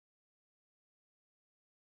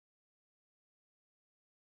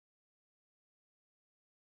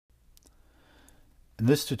In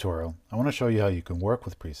this tutorial, I want to show you how you can work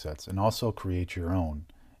with presets and also create your own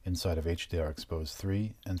inside of HDR Expose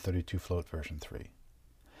 3 and 32 Float version 3.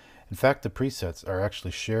 In fact, the presets are actually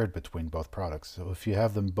shared between both products, so if you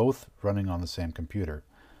have them both running on the same computer,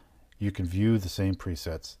 you can view the same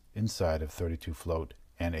presets inside of 32 Float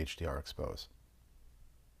and HDR Expose.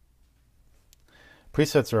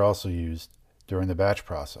 Presets are also used during the batch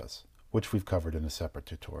process, which we've covered in a separate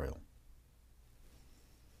tutorial.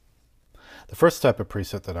 The first type of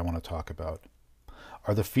preset that I want to talk about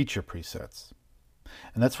are the feature presets.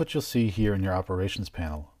 And that's what you'll see here in your operations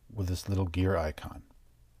panel with this little gear icon.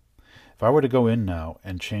 If I were to go in now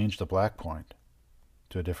and change the black point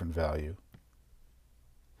to a different value,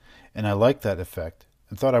 and I like that effect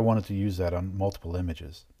and thought I wanted to use that on multiple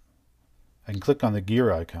images, I can click on the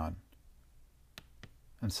gear icon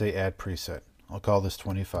and say add preset. I'll call this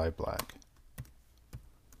 25 black.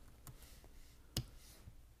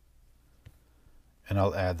 And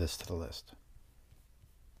I'll add this to the list.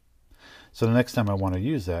 So the next time I want to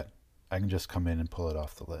use that, I can just come in and pull it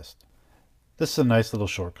off the list. This is a nice little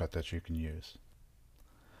shortcut that you can use.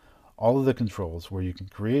 All of the controls where you can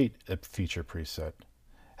create a feature preset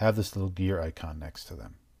have this little gear icon next to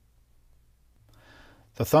them.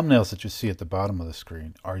 The thumbnails that you see at the bottom of the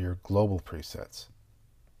screen are your global presets.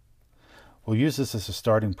 We'll use this as a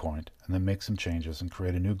starting point and then make some changes and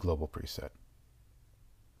create a new global preset.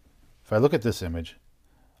 If I look at this image,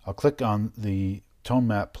 I'll click on the Tone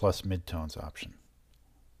Map plus Midtones option.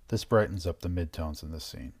 This brightens up the midtones in this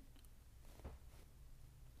scene.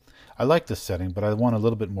 I like this setting, but I want a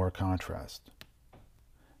little bit more contrast.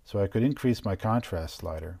 So I could increase my contrast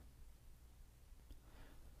slider,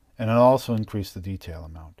 and I'll also increase the detail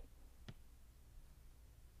amount.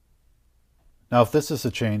 Now, if this is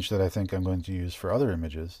a change that I think I'm going to use for other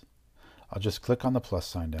images, I'll just click on the plus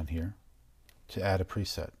sign down here to add a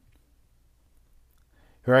preset.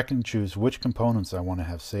 Here I can choose which components I want to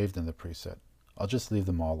have saved in the preset. I'll just leave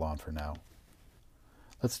them all on for now.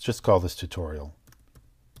 Let's just call this tutorial.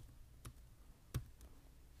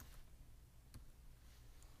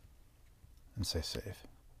 And say save.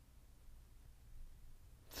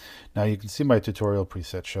 Now you can see my tutorial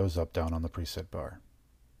preset shows up down on the preset bar.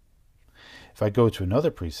 If I go to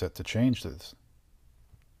another preset to change this,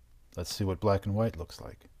 let's see what black and white looks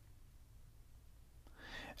like.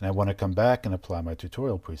 And I want to come back and apply my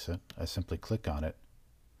tutorial preset, I simply click on it,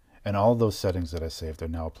 and all those settings that I saved are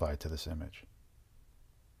now applied to this image.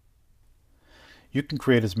 You can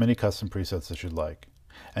create as many custom presets as you'd like,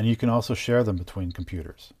 and you can also share them between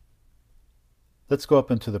computers. Let's go up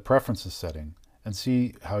into the Preferences setting and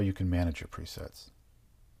see how you can manage your presets.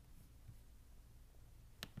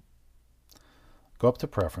 Go up to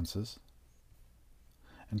Preferences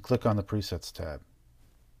and click on the Presets tab.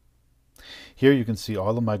 Here you can see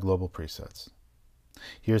all of my global presets.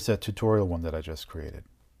 Here's that tutorial one that I just created.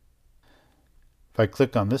 If I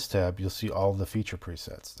click on this tab, you'll see all of the feature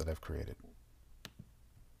presets that I've created.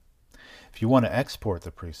 If you want to export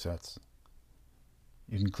the presets,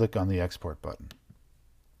 you can click on the Export button.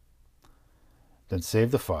 Then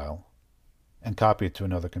save the file and copy it to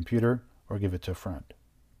another computer or give it to a friend.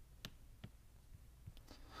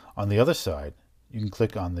 On the other side, you can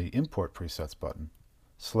click on the Import Presets button,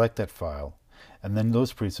 select that file, and then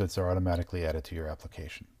those presets are automatically added to your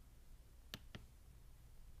application.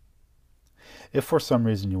 If for some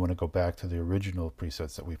reason you want to go back to the original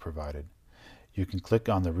presets that we provided, you can click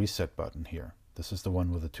on the Reset button here. This is the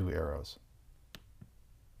one with the two arrows.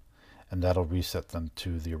 And that'll reset them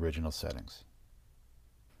to the original settings.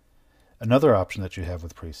 Another option that you have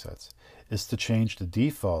with presets is to change the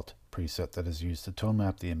default preset that is used to tone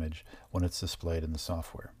map the image when it's displayed in the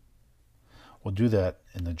software. We'll do that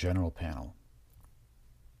in the General panel.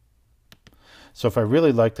 So if I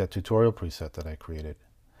really like that tutorial preset that I created,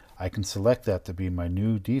 I can select that to be my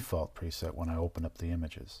new default preset when I open up the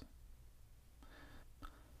images.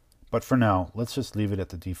 But for now, let's just leave it at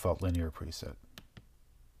the default linear preset.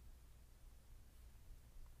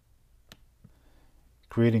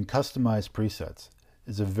 Creating customized presets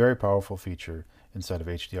is a very powerful feature inside of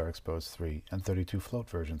HDR Expose 3 and 32 Float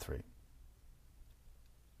version 3.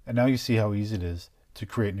 And now you see how easy it is to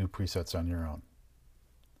create new presets on your own.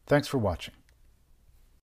 Thanks for watching.